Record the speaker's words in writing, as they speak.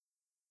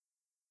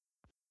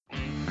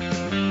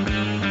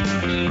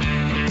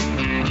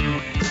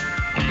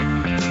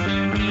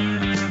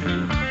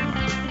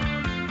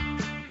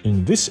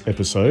On this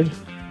episode,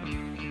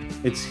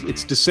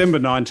 It's December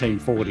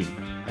 1940,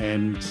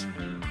 and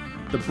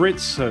the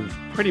Brits have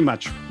pretty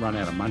much run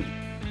out of money.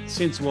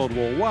 Since World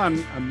War I,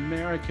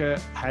 America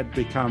had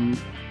become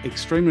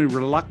extremely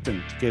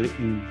reluctant to get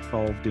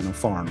involved in a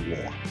foreign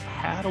war.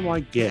 How do I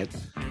get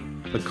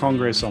the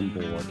Congress on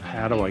board?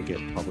 How do I get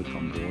the public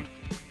on board?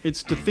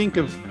 It's to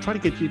try to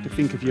get you to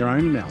think of your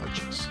own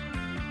analogies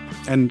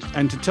and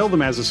to tell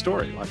them as a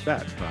story like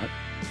that, right?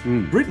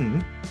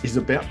 Britain is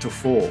about to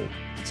fall.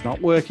 It's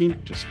not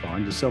working, just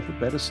find yourself a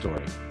better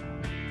story.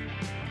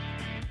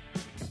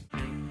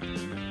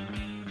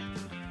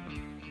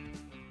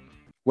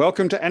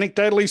 Welcome to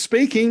Anecdotally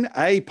Speaking,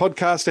 a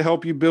podcast to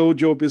help you build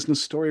your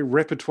business story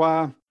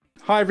repertoire.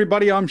 Hi,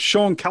 everybody. I'm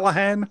Sean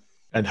Callahan.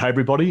 And hey,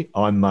 everybody,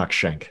 I'm Mark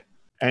Shank.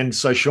 And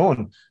so,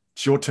 Sean,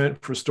 it's your turn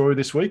for a story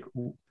this week.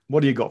 What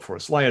do you got for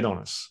us? Lay it on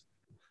us.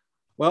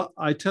 Well,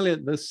 I tell you,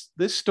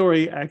 this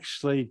story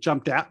actually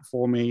jumped out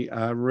for me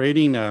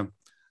reading a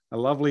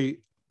lovely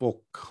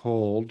book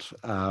called,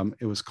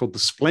 it was called The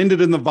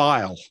Splendid and the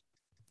Vile.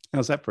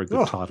 How's that for a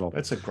good title?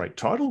 That's a great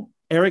title.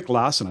 Erik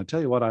Larson, I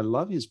tell you what, I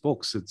love his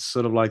books. It's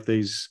sort of like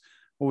these,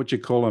 what would you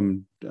call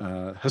them,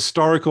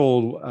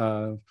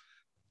 historical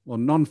or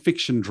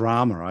non-fiction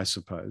drama, I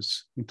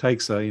suppose. He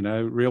takes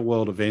real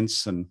world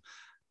events and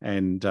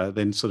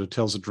then sort of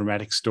tells a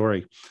dramatic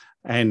story.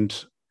 And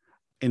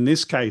in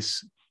this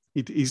case,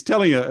 he's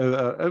telling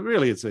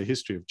really it's a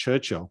history of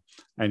Churchill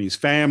and his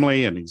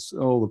family and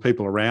all the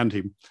people around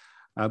him.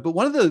 But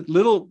one of the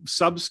little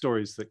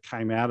sub-stories that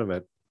came out of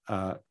it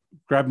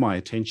grabbed my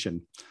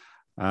attention.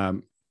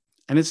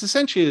 And it's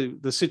essentially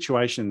the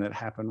situation that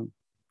happened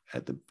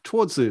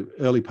towards the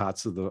early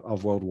parts of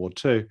World War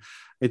II.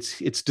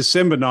 It's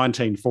December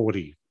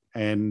 1940,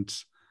 and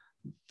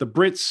the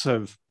Brits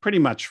have pretty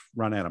much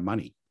run out of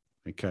money.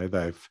 Okay,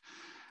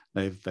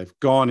 they've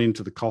gone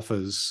into the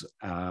coffers,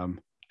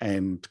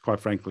 and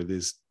quite frankly,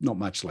 there's not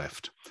much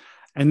left.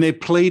 And they're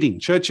pleading.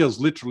 Churchill's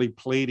literally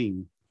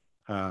pleading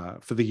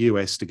for the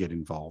US to get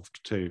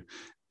involved, to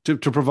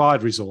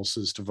provide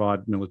resources, to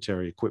provide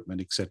military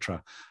equipment,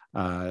 etc.,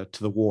 to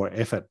the war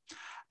effort.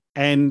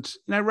 And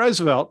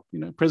Roosevelt,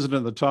 president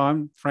of the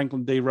time,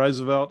 Franklin D.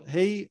 Roosevelt,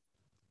 he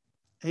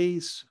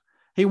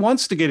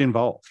wants to get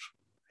involved.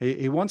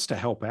 He wants to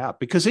help out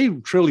because he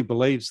truly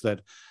believes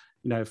that,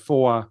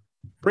 for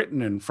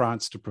Britain and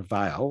France to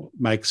prevail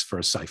makes for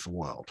a safer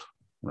world,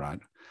 right?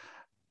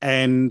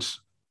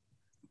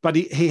 But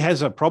he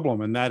has a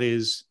problem, and that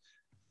is,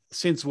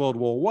 since World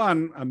War I,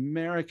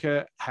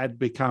 America had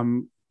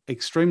become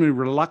extremely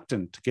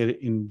reluctant to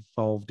get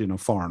involved in a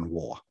foreign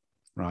war,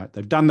 right?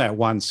 They've done that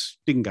once,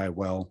 didn't go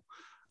well.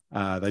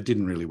 They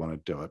didn't really want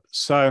to do it.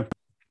 So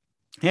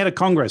he had a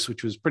Congress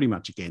which was pretty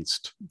much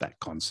against that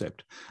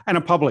concept, and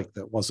a public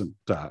that wasn't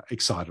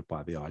excited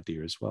by the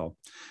idea as well.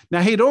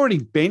 Now, he'd already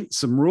bent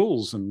some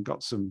rules and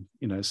got some,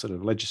 sort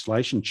of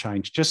legislation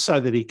changed just so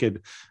that he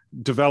could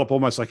develop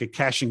almost like a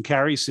cash and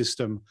carry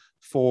system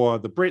for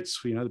the Brits.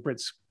 The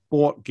Brits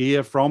bought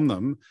gear from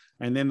them,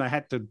 and then they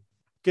had to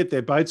get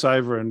their boats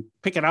over and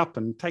pick it up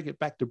and take it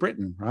back to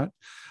Britain, right?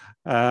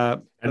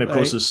 And of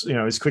course,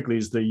 as quickly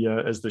as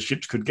the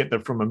ships could get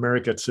them from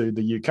America to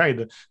the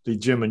UK, the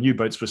German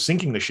U-boats were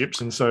sinking the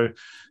ships, and so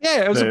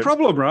it was a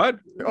problem, right?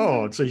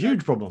 Oh, it's a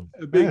huge problem,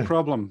 a big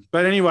problem.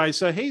 But anyway,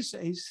 so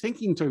he's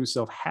thinking to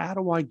himself, how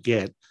do I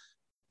get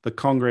the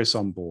Congress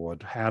on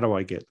board? How do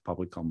I get the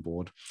public on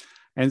board?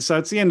 And so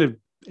it's end of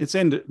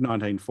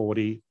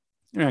 1940,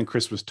 around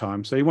Christmas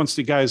time. So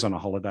he goes on a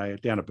holiday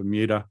down at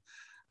Bermuda.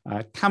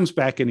 Comes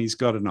back and he's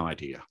got an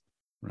idea,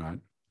 right?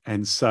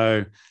 And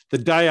so the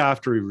day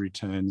after he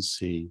returns,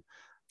 he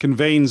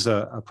convenes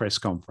a press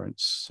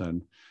conference,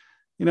 and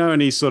in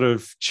his sort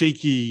of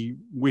cheeky,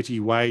 witty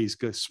way, he's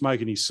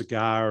smoking his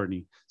cigar, and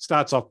he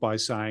starts off by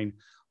saying,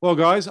 "Well,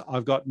 guys,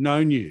 I've got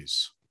no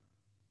news."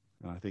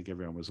 And I think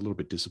everyone was a little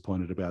bit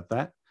disappointed about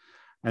that.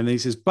 And then he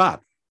says,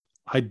 "But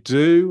I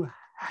do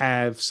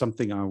have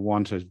something I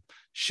want to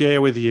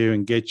share with you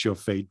and get your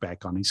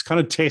feedback on." He's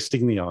kind of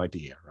testing the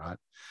idea, right?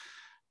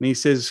 And he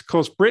says, of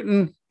course,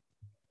 Britain,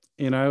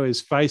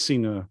 is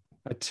facing a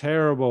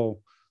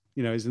terrible,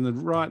 is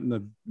right in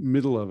the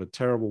middle of a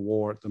terrible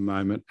war at the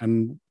moment.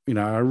 And,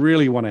 I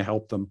really want to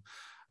help them.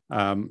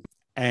 But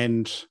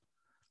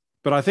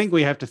I think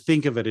we have to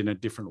think of it in a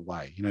different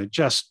way.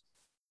 Just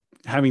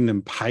having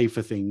them pay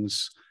for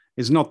things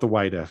is not the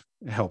way to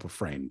help a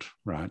friend,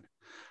 right?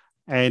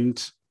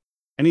 And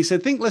he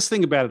said, let's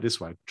think about it this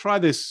way. Try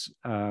this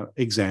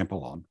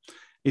example on.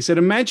 He said,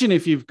 imagine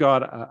if you've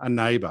got a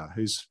neighbor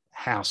whose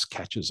house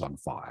catches on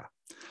fire,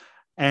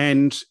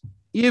 and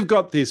you've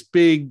got this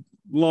big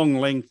long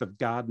length of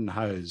garden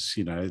hose,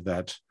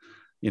 that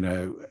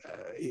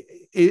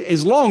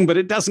is long, but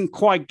it doesn't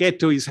quite get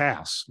to his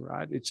house,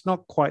 right? It's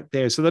not quite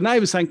there. So the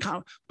neighbor's saying,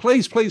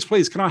 please,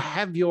 can I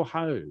have your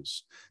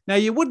hose? Now,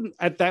 you wouldn't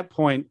at that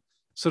point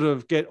sort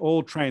of get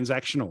all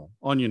transactional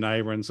on your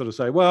neighbor and sort of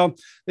say, well,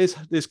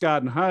 this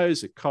garden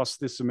hose, it costs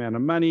this amount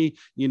of money.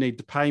 You need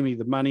to pay me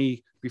the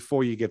money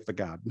before you get the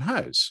garden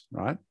hose,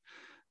 right?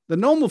 the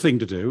normal thing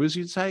to do is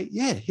you'd say,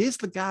 yeah, here's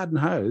the garden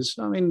hose.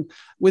 I mean,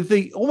 with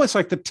the almost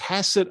like the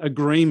tacit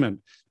agreement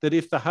that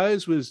if the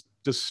hose was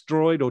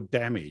destroyed or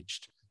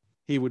damaged,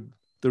 the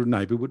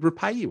neighbor would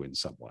repay you in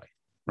some way,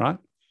 right?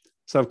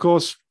 So of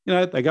course,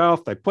 they go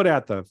off, they put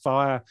out the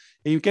fire.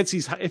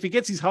 If he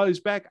gets his hose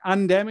back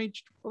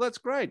undamaged, well, that's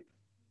great.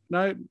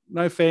 No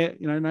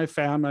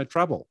foul, no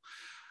trouble.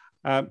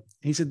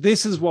 He said,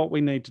 this is what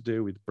we need to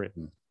do with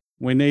Britain.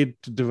 We need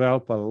to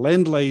develop a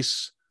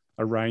lend-lease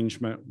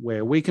arrangement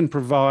where we can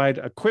provide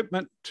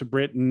equipment to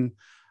Britain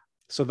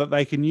so that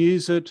they can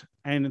use it,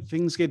 and if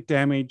things get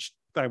damaged,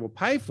 they will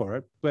pay for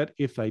it. But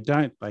if they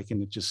don't, they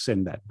can just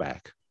send that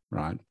back,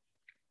 right?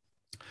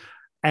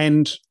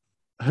 And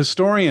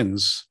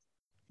historians,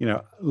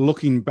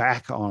 looking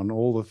back on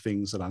all the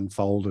things that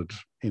unfolded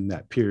in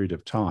that period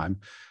of time,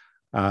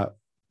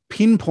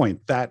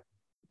 pinpoint that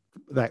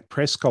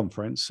press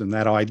conference and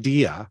that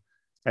idea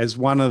as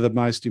one of the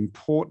most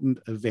important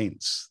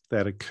events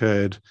that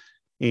occurred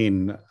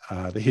in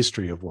the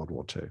history of World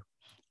War II,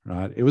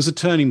 right? It was a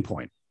turning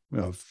point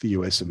of the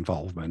US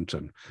involvement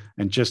and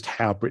just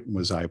how Britain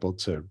was able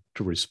to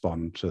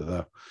respond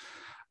to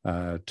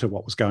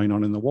what was going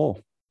on in the war.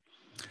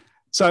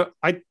 So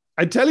I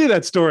tell you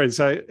that story.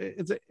 So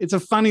it's a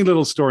funny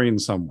little story in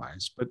some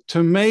ways, but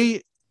to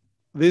me,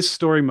 this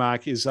story,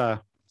 Mark, is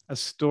a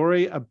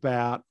story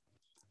about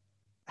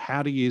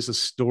how to use a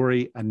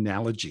story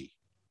analogy,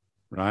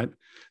 right?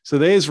 So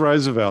there's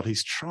Roosevelt.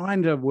 He's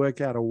trying to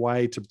work out a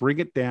way to bring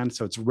it down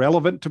so it's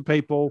relevant to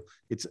people.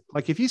 It's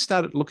like if you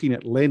started looking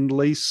at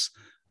lend-lease,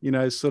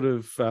 sort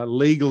of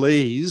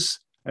legalese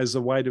as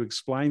a way to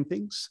explain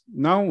things,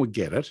 no one would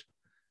get it.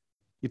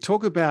 You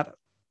talk about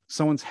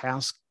someone's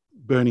house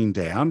burning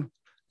down.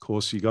 Of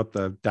course, you got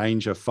the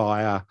danger,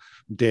 fire,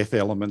 death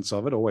elements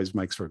of it. Always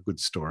makes for a good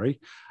story.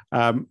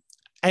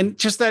 And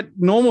just that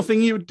normal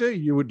thing you would do,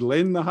 you would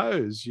lend the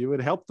hose, you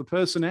would help the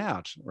person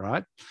out,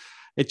 right?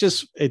 It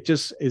just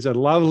is a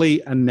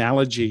lovely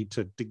analogy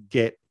to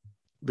get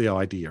the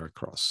idea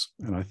across.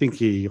 And I think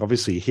he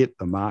obviously hit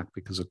the mark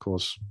because, of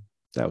course,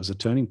 that was a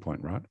turning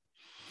point, right?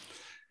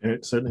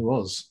 It certainly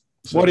was.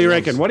 What do you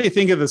reckon? What do you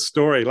think of the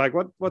story? Like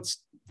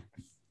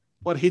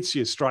what hits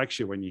you, strikes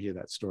you when you hear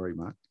that story,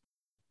 Mark?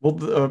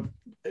 Well,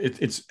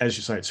 it's as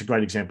you say, it's a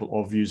great example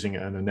of using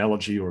an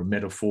analogy or a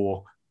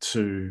metaphor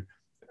so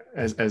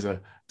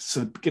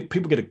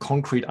people get a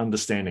concrete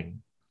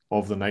understanding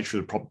of the nature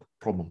of the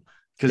problem.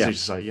 Because as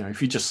you say,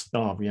 if you just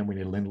we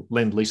need a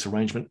lend-lease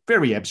arrangement,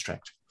 very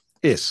abstract.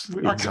 Yes,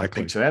 I can't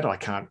picture that. I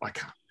can't.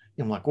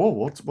 I'm like, whoa,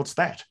 what's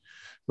that?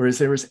 Whereas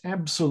there is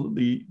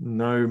absolutely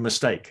no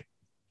mistake.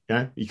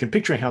 You can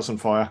picture a house on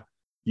fire.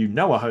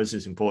 A hose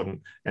is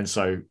important, and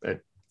so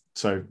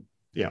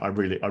I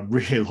really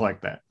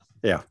like that.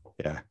 Yeah.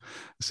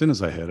 As soon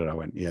as I heard it, I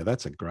went, yeah,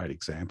 that's a great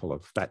example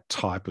of that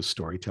type of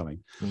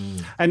storytelling.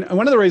 And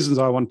one of the reasons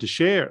I wanted to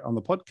share on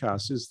the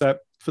podcast is that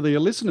for the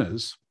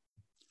listeners,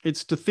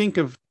 it's to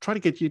try to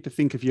get you to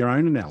think of your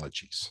own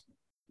analogies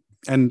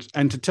and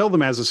to tell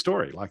them as a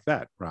story like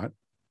that, right?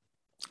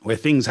 Where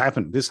things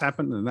happened, this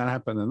happened and that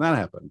happened and that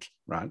happened,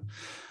 right?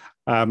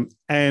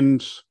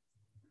 And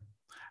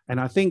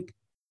I think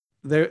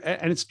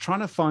it's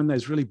trying to find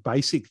those really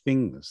basic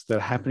things that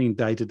are happening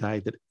day to day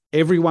that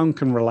everyone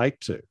can relate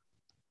to.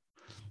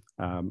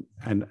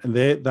 And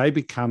they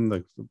become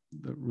the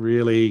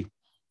really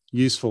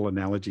useful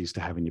analogies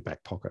to have in your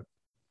back pocket.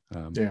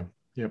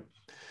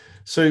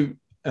 So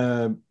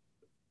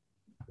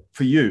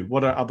for you,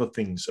 what are other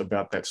things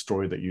about that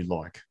story that you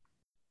like?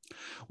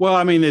 Well,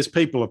 I mean, there's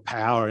people of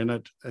power in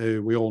it,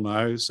 we all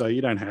know, so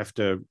you don't have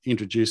to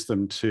introduce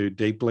them too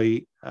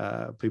deeply.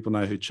 People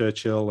know who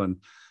Churchill and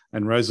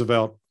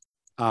Roosevelt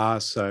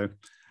are. So,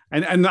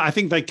 and I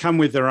think they come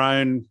with their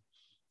own,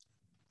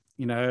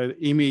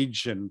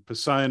 image and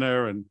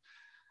persona. And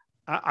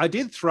I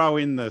did throw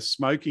in the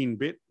smoking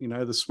bit,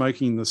 the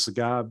smoking the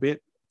cigar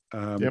bit,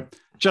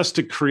 just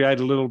to create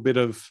a little bit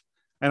of.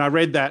 And I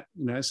read that,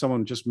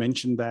 someone just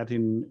mentioned that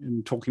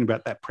in talking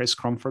about that press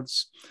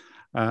conference.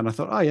 And I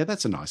thought, oh yeah,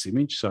 that's a nice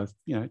image. So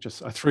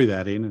I threw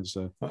that in as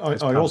a.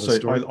 I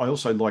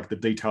also like the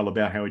detail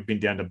about how he'd been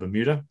down to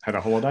Bermuda, had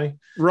a holiday.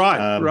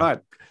 Right.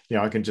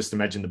 I can just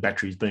imagine the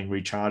batteries being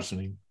recharged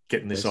and he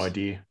getting this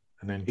idea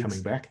and then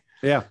coming back.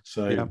 Yeah.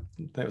 So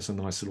that was a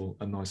nice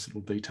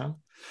little detail.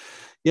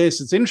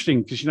 Yes, it's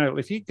interesting because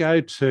if you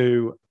go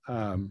to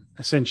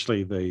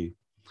essentially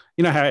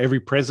how every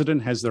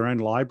president has their own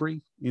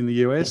library in the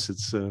US,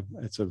 it's a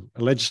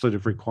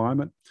legislative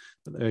requirement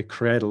that they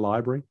create a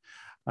library.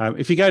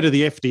 If you go to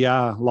the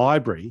FDR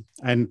library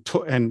and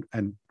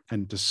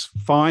just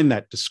find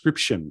that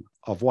description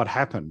of what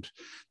happened,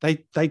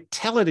 they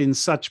tell it in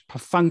such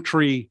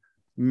perfunctory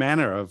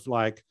manner of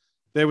like,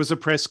 there was a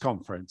press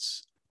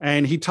conference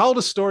and he told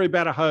a story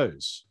about a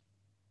hose.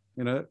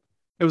 It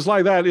was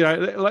like that.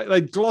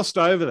 They glossed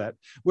over that.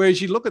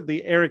 Whereas you look at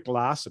the Erik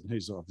Larson,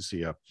 who's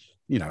obviously a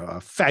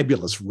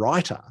fabulous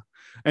writer.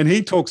 And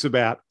he talks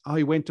about,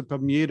 he went to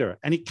Bermuda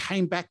and he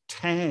came back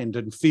tanned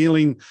and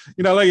feeling,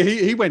 like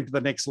he went to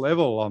the next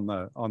level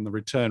on the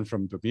return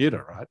from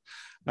Bermuda, right?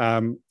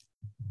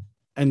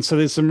 so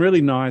there's some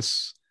really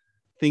nice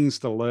things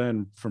to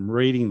learn from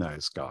reading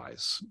those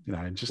guys,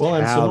 and just well,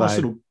 and how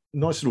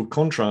nice little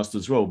contrast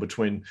as well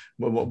between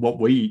what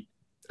we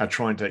are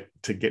trying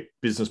to get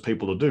business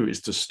people to do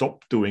is to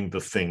stop doing the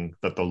thing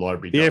that the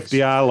library does. The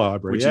FDR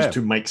library, which is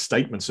to make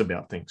statements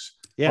about things.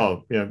 Yeah.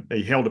 Oh,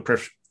 he held a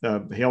press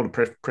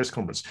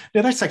conference.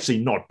 Now that's actually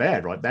not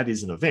bad, right? That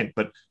is an event,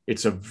 but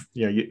it's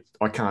you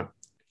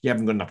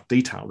haven't got enough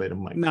detail there to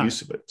make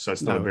use of it. So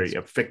it's not a very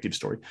effective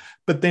story.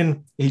 But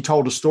then he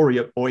told a story,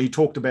 or he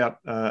talked about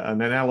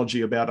an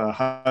analogy about a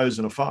hose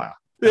and a fire.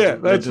 Yeah,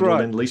 that's right.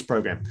 Lend Lease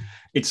program.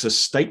 It's a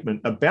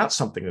statement about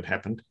something that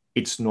happened.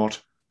 It's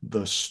not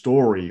the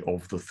story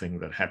of the thing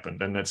that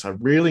happened. And that's a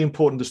really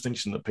important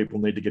distinction that people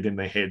need to get in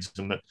their heads.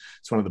 And that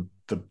it's one of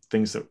the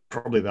things that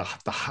probably the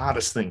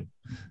hardest thing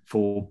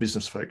for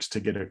business folks to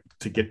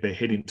get their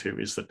head into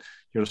is that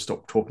you got to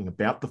stop talking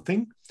about the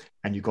thing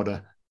and you've got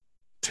to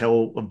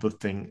tell of the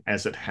thing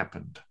as it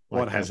happened,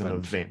 as an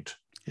event.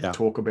 Yeah.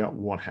 Talk about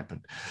what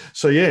happened.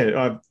 So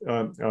yeah,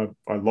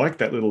 I like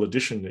that little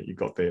addition that you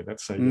got there.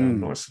 That's a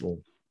nice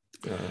little.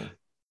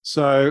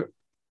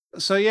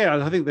 So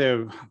yeah, I think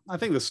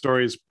the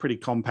story is pretty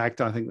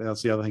compact. I think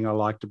that's the other thing I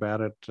liked about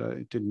it.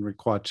 It didn't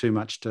require too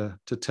much to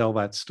tell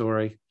that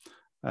story.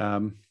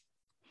 I'm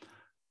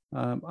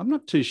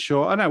not too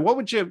sure. I know. What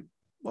would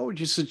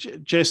you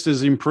suggest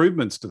as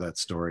improvements to that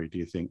story, do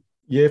you think?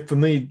 Yeah, for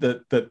me,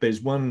 that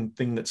there's one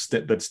thing that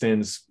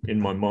stands in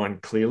my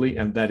mind clearly,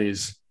 and that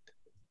is,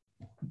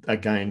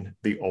 again,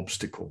 the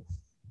obstacle.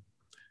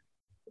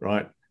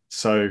 Right.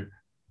 So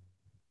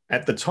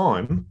at the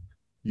time,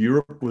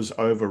 Europe was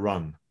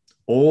overrun.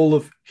 All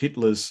of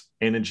Hitler's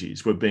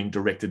energies were being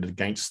directed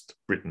against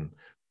Britain.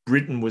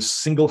 Britain was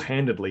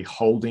single-handedly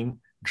holding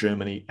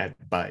Germany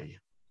at bay.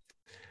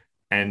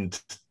 And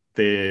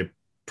their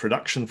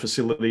production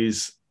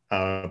facilities,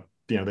 they're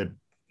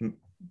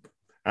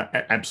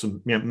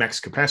absolute max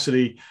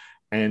capacity,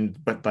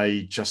 but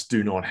they just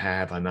do not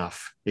have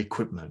enough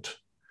equipment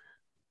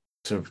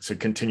to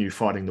continue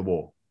fighting the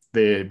war.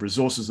 Their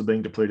resources are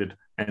being depleted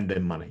and their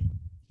money.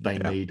 They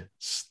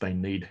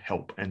need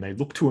help, and they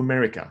look to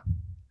America.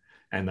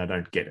 And they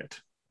don't get it.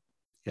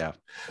 Yeah.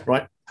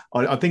 Right.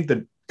 I think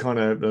that kind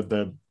of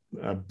the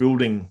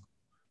building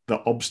the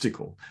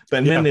obstacle.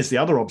 But then there's the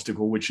other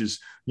obstacle, which is,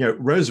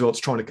 Roosevelt's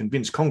trying to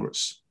convince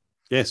Congress.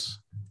 Yes,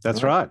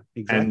 that's right.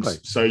 Exactly.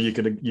 And so you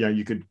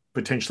could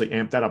potentially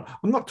amp that up.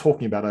 I'm not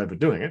talking about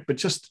overdoing it, but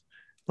just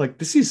like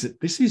this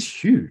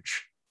is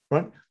huge,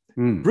 right?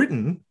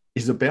 Britain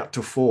is about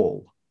to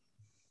fall.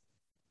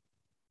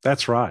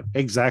 That's right.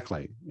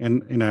 Exactly.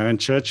 And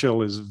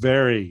Churchill is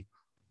very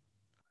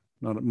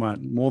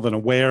not more than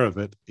aware of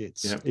it.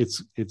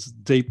 It's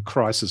deep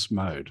crisis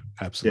mode.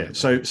 Absolutely.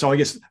 Yeah. So I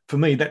guess for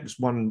me, that was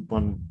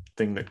one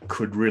thing that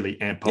could really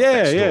amp up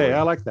that story. Yeah,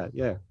 I like that.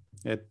 Yeah.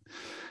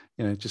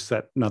 Just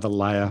that another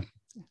layer.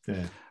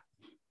 Yeah.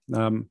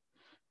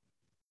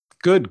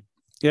 Good.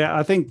 Yeah,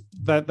 I think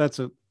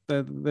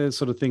there's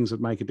sort of things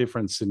that make a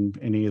difference in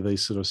any of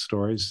these sort of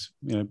stories.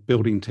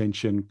 Building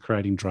tension,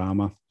 creating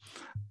drama.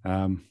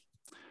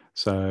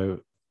 So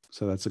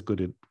that's a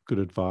good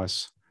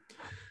advice.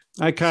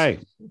 Okay.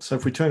 So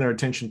if we turn our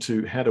attention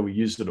to how do we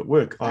use it at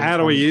work? How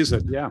do we use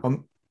it? Yeah.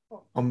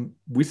 I'm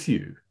with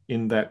you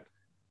in that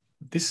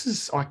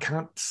I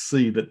can't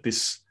see that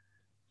this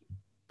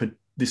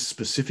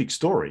specific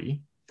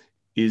story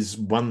is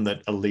one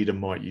that a leader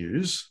might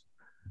use.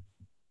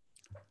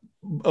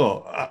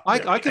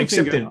 I can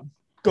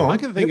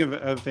think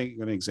of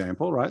an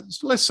example, right?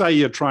 So let's say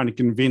you're trying to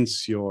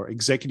convince your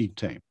executive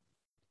team,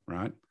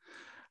 right?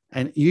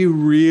 And you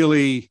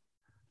really,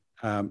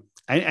 and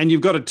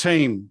you've got a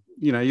team,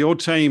 your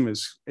team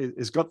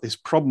has got this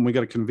problem. We've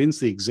got to convince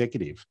the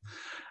executive,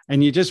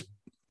 and you're just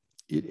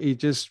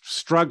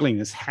struggling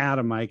as how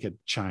to make it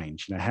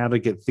change, how to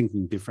get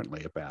thinking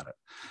differently about it.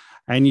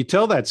 And you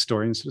tell that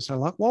story and sort of say,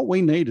 like, what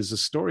we need is a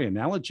story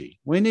analogy.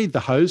 We need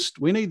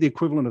the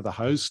equivalent of the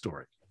hose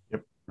story.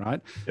 Yep. Right.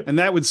 Yep. And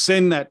that would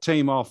send that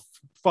team off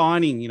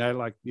finding,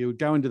 like you would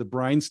go into the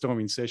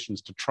brainstorming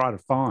sessions to try to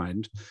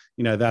find,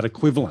 that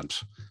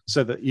equivalent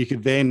so that you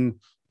could then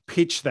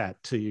pitch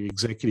that to your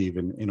executive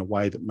in a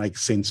way that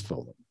makes sense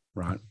for them.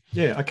 Right.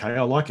 Yeah. Okay.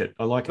 I like it.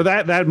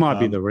 But that might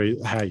be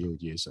how you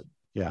would use it.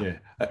 Yeah.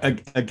 Yeah.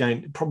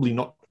 Again, probably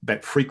not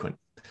that frequent,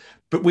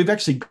 but we've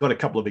actually got a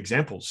couple of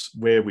examples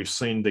where we've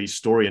seen these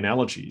story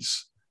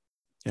analogies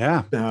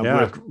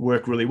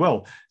work really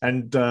well.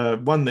 And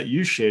one that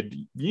you shared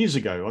years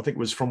ago, I think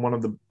was from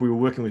we were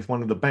working with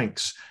one of the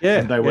banks,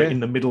 and they were in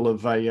the middle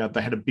of they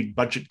had a big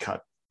budget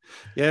cut.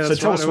 Yeah. So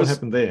tell us what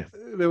happened there.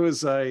 There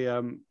was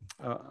there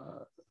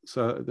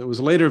was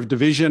a leader of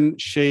division.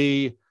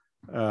 She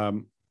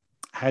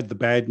had the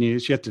bad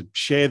news. She had to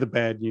share the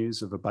bad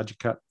news of a budget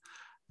cut.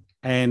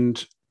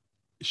 And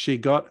she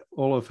got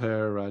all of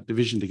her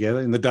division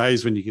together in the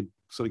days when you could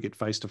sort of get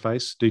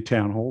face-to-face, do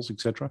town halls,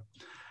 etc.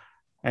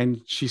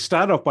 And she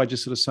started off by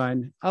just sort of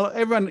saying,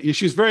 everyone,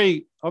 she was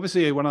very,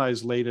 obviously one of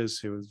those leaders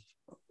who was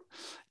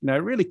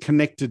really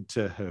connected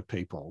to her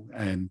people,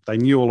 and they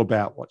knew all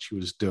about what she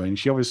was doing.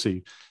 She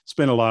obviously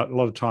spent a lot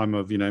of time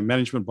of,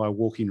 management by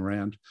walking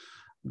around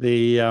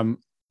the,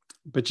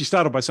 but she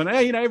started by saying,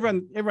 hey,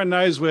 everyone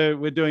knows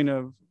we're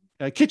doing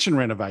a kitchen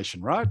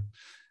renovation, right?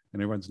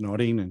 And everyone's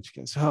nodding, and she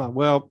goes, oh,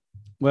 well,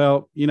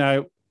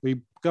 we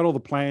got all the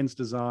plans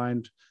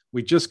designed.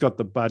 We just got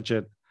the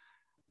budget,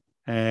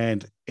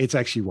 and it's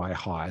actually way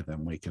higher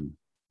than we can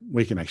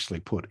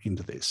actually put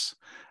into this.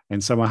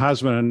 And so my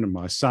husband and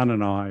my son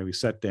and I, we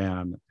sat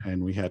down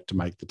and we had to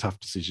make the tough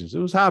decisions. It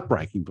was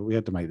heartbreaking, but we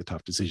had to make the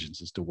tough decisions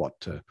as to what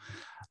to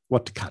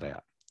cut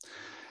out.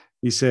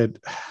 He said,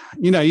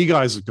 you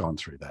guys have gone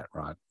through that,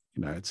 right?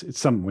 It's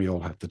something we all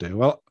have to do.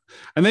 Well,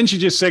 and then she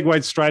just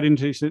segued straight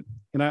into, she said,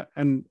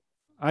 and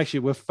actually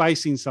we're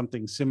facing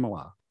something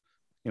similar,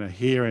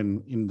 here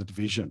in the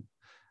division.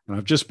 And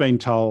I've just been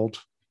told,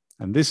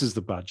 and this is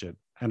the budget,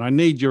 and I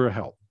need your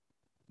help.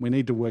 We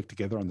need to work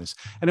together on this.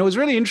 And it was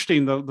really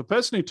interesting. The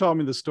person who told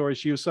me the story,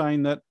 she was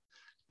saying that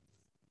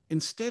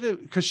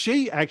because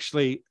she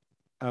actually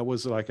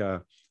was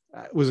a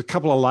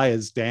couple of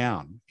layers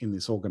down in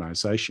this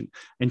organization,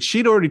 and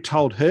she'd already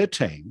told her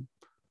team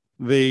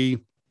the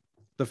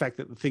fact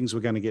that the things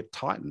were going to get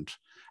tightened.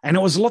 And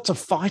it was lots of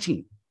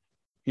fighting,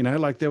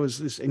 there was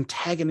this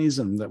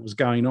antagonism that was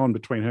going on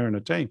between her and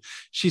her team.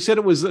 She said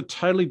it was a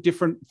totally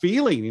different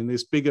feeling in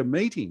this bigger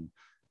meeting.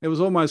 It was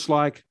almost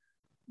like,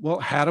 well,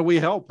 how do we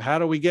help? How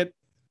do we get? It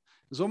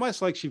was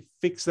almost like she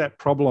fixed that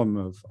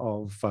problem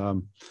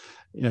of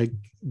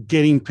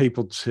getting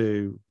people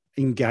to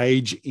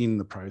engage in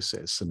the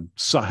process and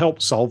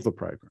help solve the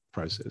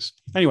process.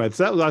 Anyway, I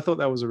thought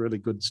that was a really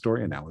good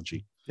story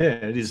analogy. Yeah,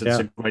 it is. It's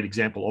a great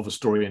example of a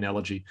story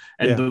analogy.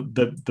 And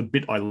the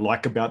bit I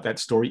like about that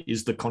story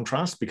is the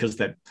contrast, because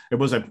it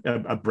was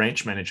a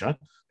branch manager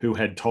who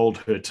had told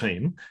her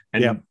team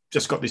and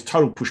just got this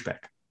total pushback.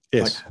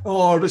 Yes. Like,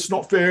 oh, that's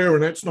not fair,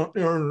 and that's not.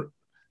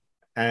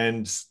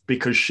 And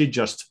because she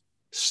just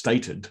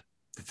stated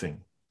the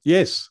thing.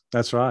 Yes,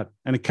 that's right.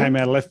 And it came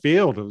out of left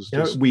field. It was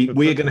just, we're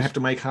going to have to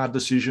make hard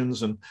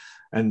decisions, and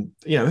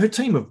her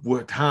team have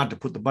worked hard to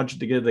put the budget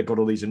together. They've got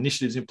all these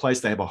initiatives in place.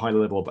 They have a high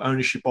level of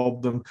ownership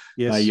of them.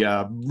 Yes. They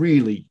are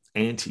really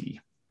anti.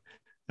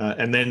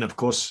 And then, of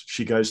course,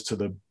 she goes to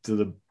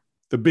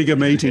the bigger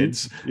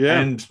meetings.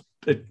 Yeah. And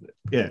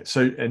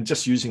and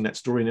just using that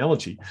story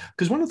analogy,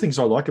 because one of the things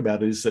I like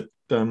about it is that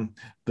the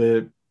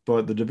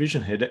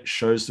division head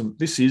shows them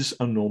this is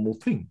a normal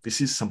thing. This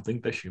is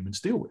something that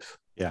humans deal with.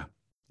 Yeah.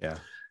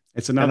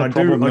 It's another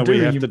problem that we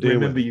have to deal with. I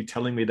remember you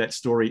telling me that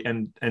story,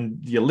 and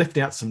you left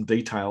out some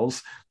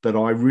details that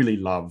I really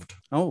loved.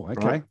 Oh,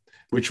 okay. Right?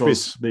 Which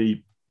was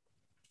the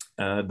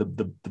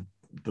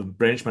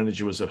branch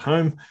manager was at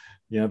home.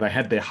 They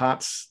had their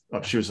hearts.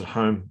 She was at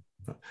home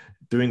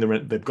doing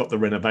they've got the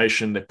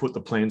renovation. They put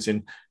the plans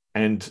in,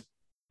 and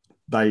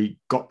they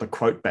got the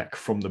quote back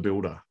from the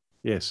builder.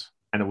 Yes.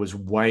 And it was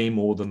way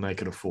more than they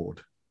could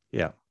afford.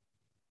 Yeah.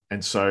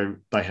 And so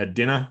they had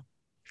dinner.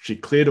 She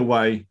cleared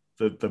away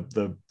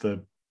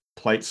the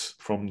plates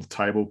from the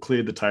table,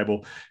 cleared the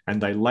table,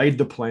 and they laid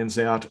the plans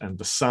out. And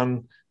the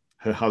son,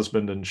 her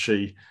husband, and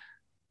she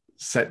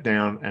sat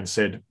down and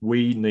said,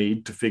 we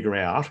need to figure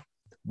out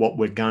what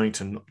we're going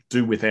to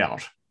do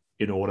without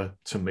in order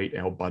to meet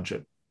our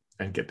budget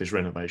and get this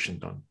renovation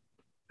done.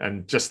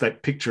 And just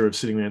that picture of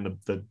sitting around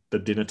the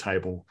dinner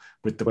table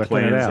with the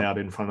plans out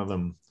in front of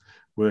them,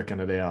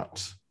 working it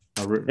out.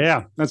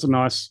 That's a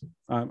nice,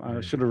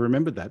 I should have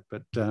remembered that,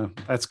 but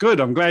that's good.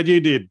 I'm glad you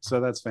did.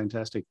 So that's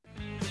fantastic.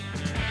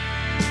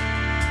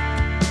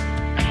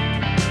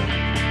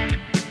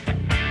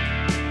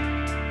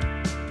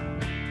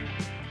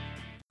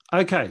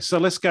 Okay, so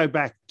let's go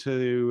back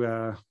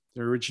to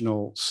the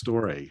original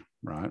story,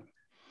 right?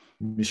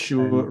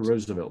 Monsieur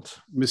Roosevelt.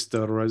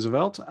 Mr.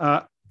 Roosevelt.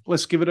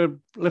 Let's give it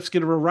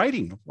a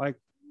rating. Like,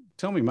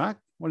 tell me, Mark,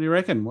 what do you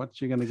reckon? What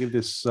you're going to give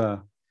this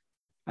out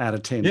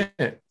of 10?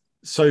 Yeah.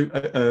 So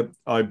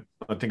I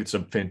think it's a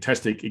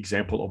fantastic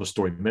example of a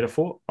story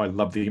metaphor. I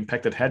love the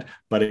impact it had.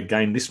 But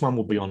again, this one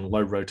will be on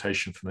low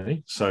rotation for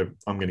me. So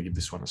I'm going to give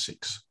this one a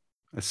 6.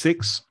 A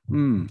 6?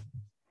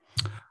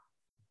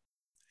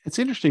 It's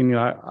interesting.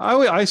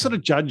 I sort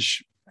of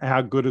judge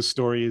how good a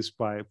story is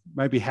by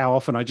maybe how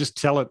often I just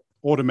tell it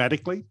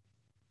automatically,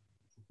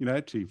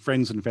 to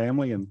friends and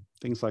family and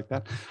things like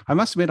that. I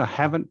must admit, I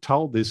haven't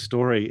told this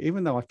story,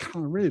 even though I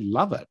kind of really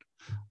love it.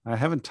 I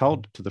haven't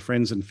told it to the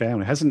friends and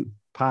family. It hasn't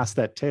passed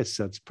that test.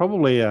 So it's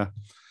probably a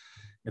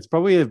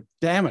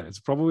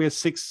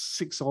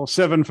 6 or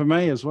 7 for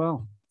me as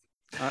well.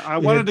 I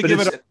wanted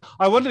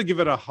to give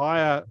it a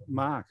higher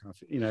mark,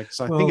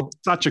 because I think it's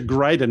such a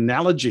great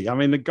analogy. I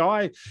mean, the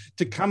guy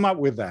to come up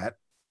with that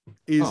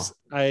is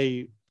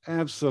a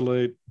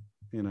absolute,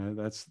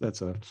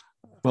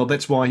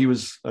 that's why he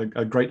was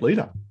a great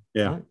leader.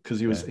 Yeah, because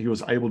he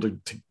was able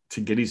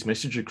to get his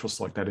message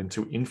across like that and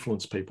to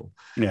influence people.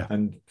 Yeah,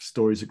 and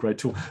story is a great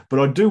tool. But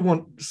I do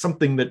want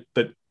something that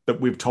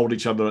we've told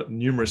each other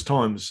numerous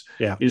times.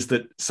 Yeah, is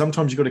that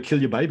sometimes you've got to kill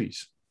your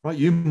babies, right?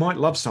 You might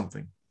love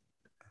something,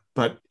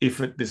 But if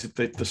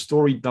the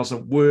story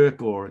doesn't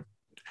work, or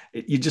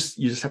you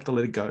just have to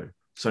let it go.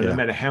 So no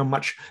matter how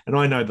much, and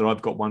I know that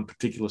I've got one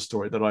particular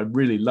story that I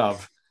really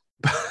love,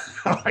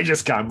 but I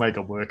just can't make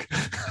it work.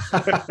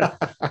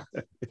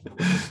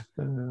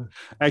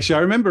 Actually, I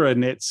remember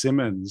Annette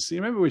Simmons.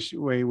 You remember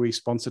we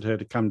sponsored her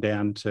to come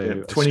down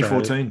to 2014.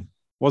 Australia?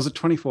 Was it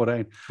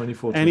 2014?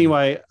 2014.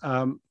 Anyway,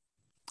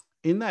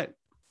 in that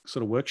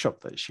sort of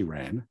workshop that she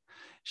ran,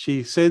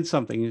 she said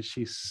something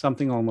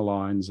along the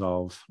lines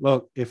of,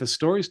 look, if a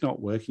story's not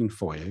working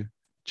for you,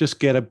 just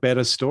get a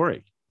better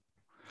story.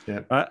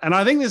 Yeah. And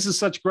I think this is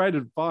such great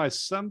advice.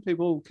 Some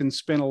people can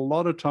spend a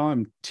lot of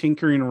time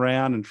tinkering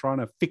around and trying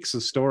to fix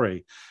a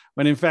story,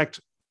 when in fact,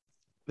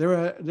 there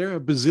are a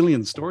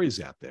bazillion stories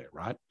out there,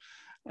 right?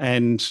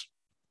 And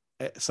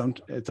it's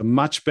a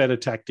much better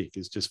tactic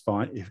is just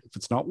find, if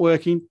it's not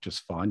working,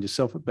 just find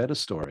yourself a better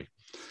story.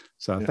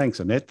 So thanks,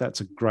 Annette. That's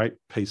a great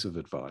piece of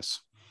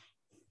advice.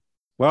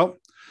 Well,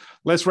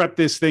 let's wrap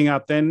this thing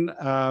up then.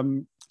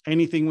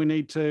 Anything we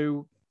need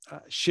to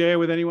share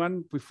with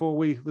anyone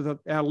with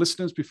our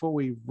listeners before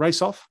we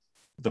race off?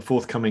 The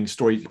forthcoming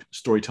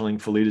Storytelling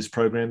for Leaders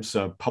programs,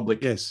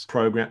 public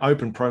program,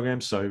 open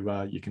program.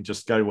 So you can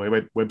just go to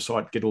our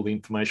website, get all the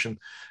information.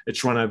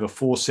 It's run over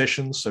 4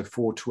 sessions, so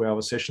 4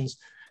 2-hour sessions.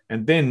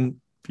 And then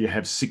you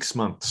have 6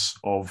 months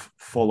of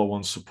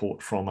follow-on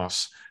support from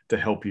us to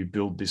help you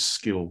build this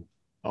skill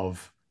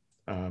of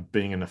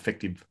being an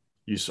effective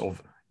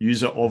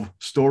user of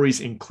stories,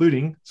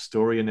 including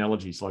story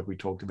analogies, like we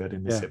talked about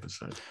in this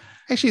episode.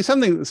 Actually,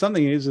 something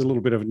is a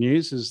little bit of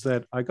news is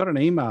that I got an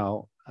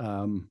email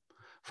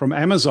from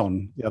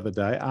Amazon the other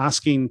day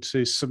asking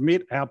to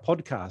submit our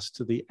podcast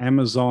to the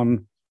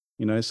Amazon,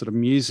 sort of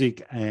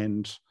music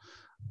and,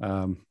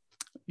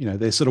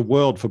 their sort of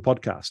world for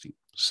podcasting.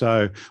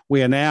 So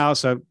we are now,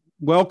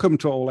 welcome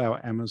to all our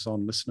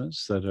Amazon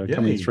listeners that are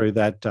coming through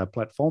that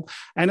platform.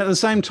 And at the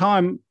same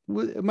time,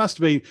 it must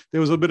be,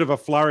 there was a bit of a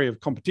flurry of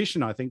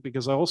competition, I think,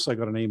 because I also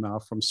got an email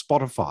from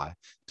Spotify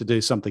to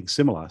do something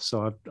similar.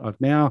 So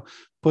I've now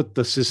put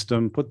the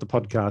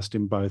podcast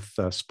in both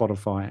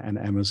Spotify and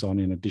Amazon,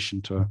 in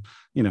addition to,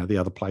 the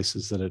other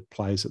places that it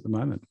plays at the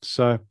moment.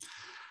 So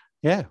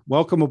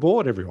welcome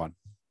aboard, everyone.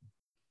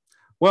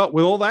 Well,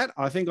 with all that,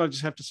 I think I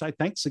just have to say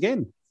thanks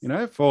again,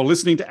 for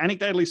listening to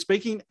Anecdotally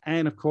Speaking.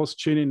 And of course,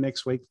 tune in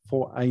next week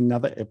for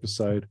another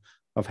episode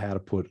of How to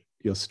Put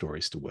Your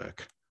Stories to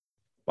Work.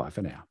 Bye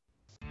for now.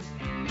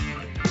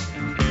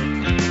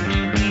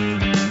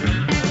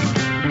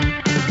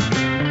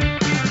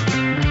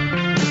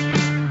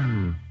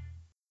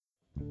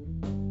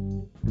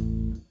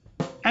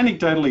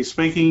 Anecdotally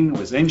Speaking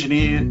was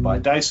engineered by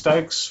Dave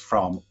Stokes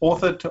from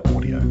Author to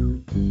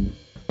Audio.